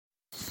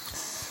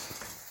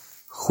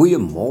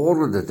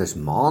Goeiemôre, dit is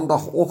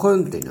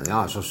maandagoggend en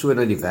ja, as ons so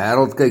na die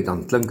wêreld kyk,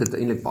 dan klink dit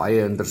eintlik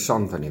baie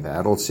interessant, want die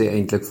wêreld sê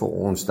eintlik vir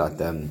ons dat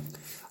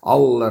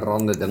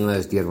allerhande dinge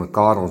is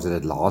deurmekaar. Ons het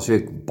dit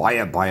laasweek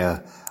baie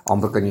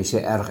amper kan jy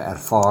sê erg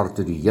ervaar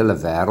toe die hele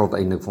wêreld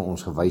eintlik vir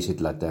ons gewys het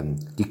dat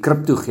die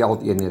kripto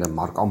geldeenhede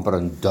mark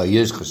amper in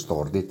duies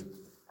gestort het.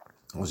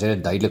 Ons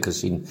het duidelik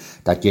gesien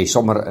dat jy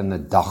sommer in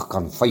 'n dag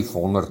kan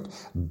 $500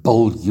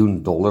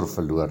 biljoen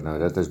verloor. Nou,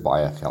 dit is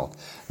baie geld.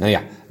 Nou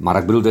ja, maar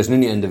ek bedoel, dis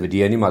nie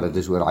individue nie, maar dit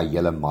is oor daai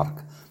hele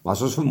mark. Maar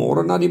as ons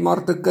vanmôre na die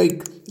markte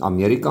kyk,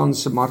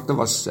 Amerikaanse markte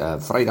was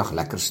Vrydag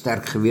lekker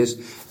sterk geweest.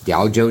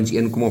 Dow Jones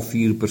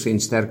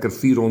 1,4% sterker,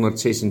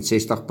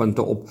 466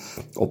 punte op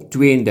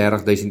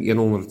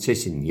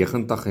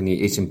 32.196 en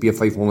die S&P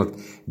 500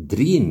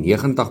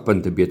 93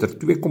 punte beter,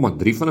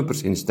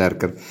 2,3%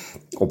 sterker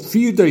op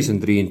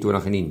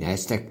 4.023 en die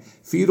Nasdaq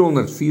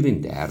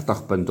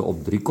 434 punte op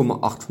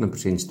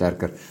 3,8%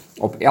 sterker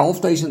op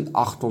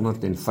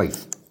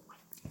 11.805.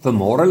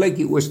 Vanmôre lyk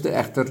die ooste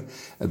egter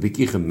 'n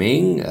bietjie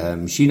gemeng.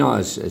 China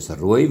is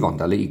rooi want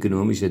hulle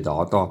ekonomiese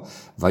data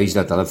wys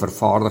dat hulle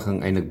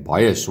vervaardiging eintlik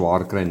baie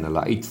swaar kry en hulle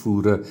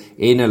uitvoere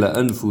en hulle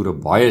invoere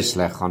baie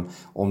sleg gaan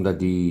omdat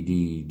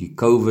die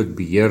COVID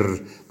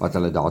beheer wat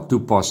hulle daar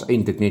toepas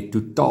eintlik net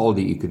totaal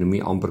die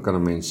ekonomie amper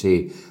kan mens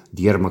sê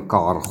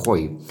deurmekaar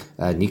gooi.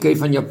 Nikkei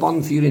van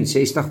Japan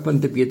 64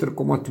 punte beter,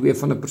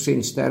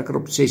 0,2% sterker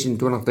op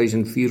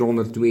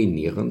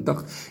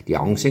 26.492. Die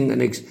Hang Seng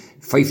Index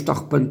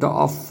 50 punte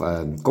af,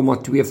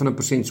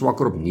 0,2%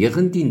 swakker op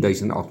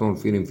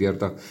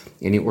 19.844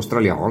 en die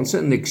Australiaanse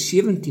Index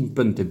 17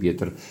 punte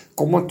beter,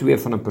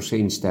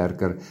 0,2%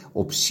 sterker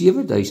op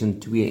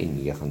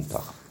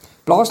 7.092.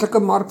 Plaaslike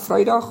mark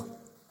Vrydag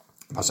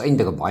was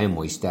eintlik 'n baie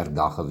mooi sterk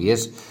dag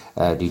gewees.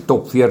 Die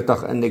top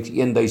 40 indeks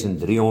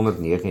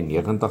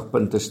 1399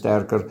 punte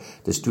sterker,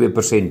 dis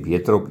 2%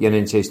 beter op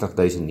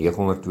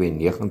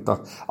 61.992.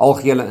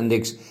 Algehele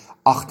indeks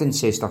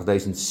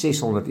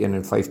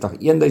 68.651,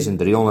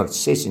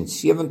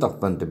 1.376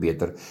 punte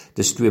beter,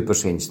 dis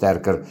 2%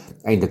 sterker,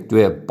 eintlik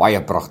 2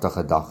 baie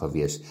pragtige dag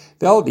gewees.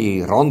 Wel,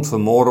 die rand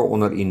vanmôre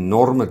onder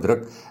enorme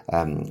druk,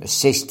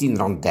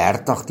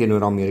 R16.30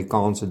 teenoor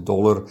Amerikaanse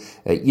dollar,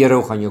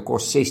 euro gaan jou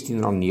kos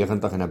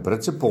R16.90 en 'n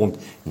Britse pond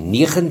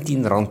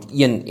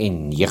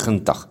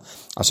R19.91.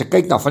 As ek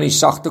kyk na van die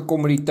sagte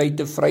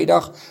kommoditeite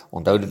Vrydag,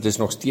 onthou dit is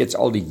nog steeds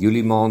al die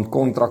Julie maand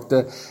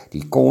kontrakte,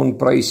 die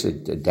kornprys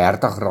het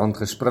R30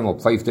 gespring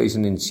op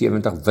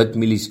 5.070,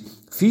 witmielies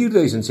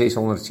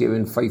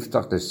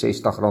R4.657, dis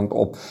R60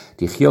 op,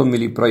 die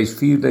geelmielie-prys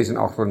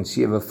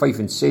R4.807,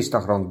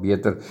 R65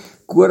 beter.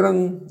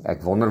 Koring,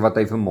 ek wonder wat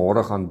hy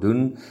vanmôre gaan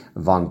doen,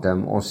 want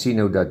ons sien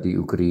nou dat die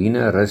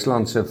Oekraïne,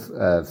 Rusland se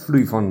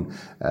vloei van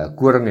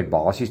koring het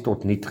basies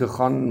tot niet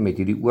gegaan met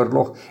hierdie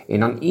oorlog, en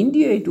dan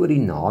Indië het oor die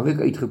naweek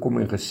uitgekom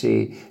en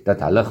gesê dat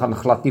hulle gaan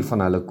glad nie van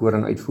hulle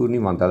koring uitvoer nie,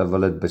 want hulle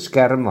wil dit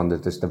beskerm, want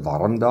dit is te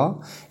warm daar,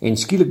 en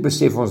skielik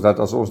besef ons dat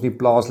as ons nie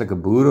plaaslike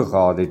boere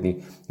gehad het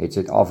nie, het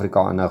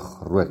Suid-Afrika in 'n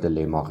groot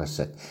dilemma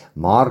gesit.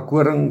 Maar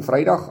koring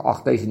Vrydag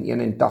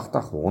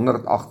 8.081,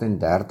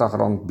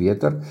 R138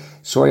 beter,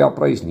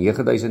 sojaprys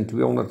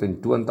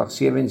R9.220,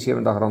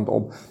 R77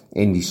 op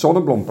en die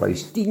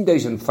sonneblomprys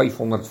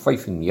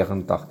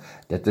R10.595,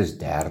 dit is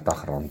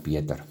R30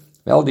 beter.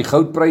 Wel, die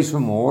goudprys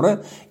vanmôre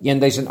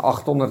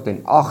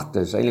 1.808,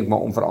 is eintlik maar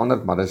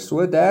onveranderd, maar dit is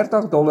so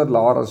 $30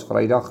 laer as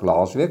Vrydag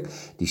laasweek.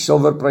 Die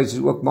silwerprys is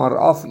ook maar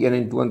af,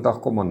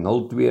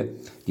 21,02.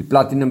 Die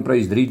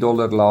platinumprys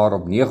 $3 laer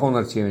op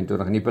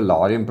 927 en die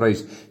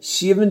palladiumprys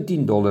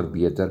 $17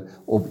 beter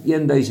op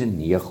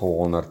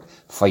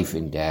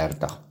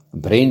 1935.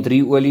 Brent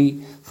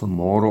olie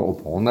vanmôre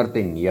op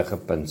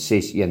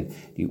 109.61.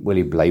 Die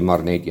olie bly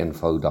maar net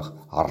eenvoudig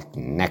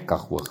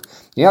hardnekkig hoog.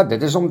 Ja,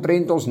 dit is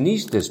omtrent ons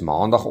nuus. Dis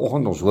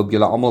maandagoggend. Ons hoop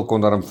julle almal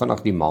kon daarom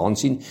vinnig die maan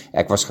sien.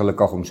 Ek was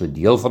gelukkig om so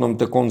deel van hom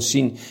te kon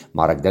sien,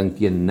 maar ek dink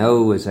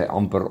nou is hy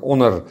amper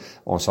onder.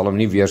 Ons sal hom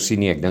nie weer sien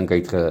nie. Ek dink hy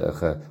het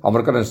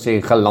Amerikaners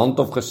sê geland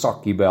of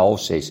gesak hier by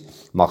 5:30.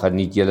 Maar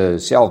geniet julle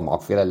self,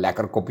 maak vir julle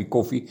lekker koppie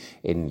koffie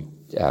en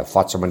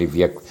vat sommer die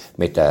week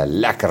met 'n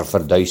lekker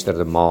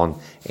verduisterde maan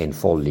en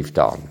vol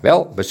liefde aan.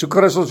 Wel, besoek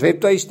gerus ons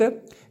webtuiste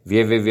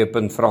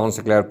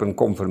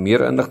www.franseklerk.com vir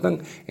meer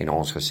inligting en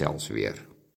ons gesels weer.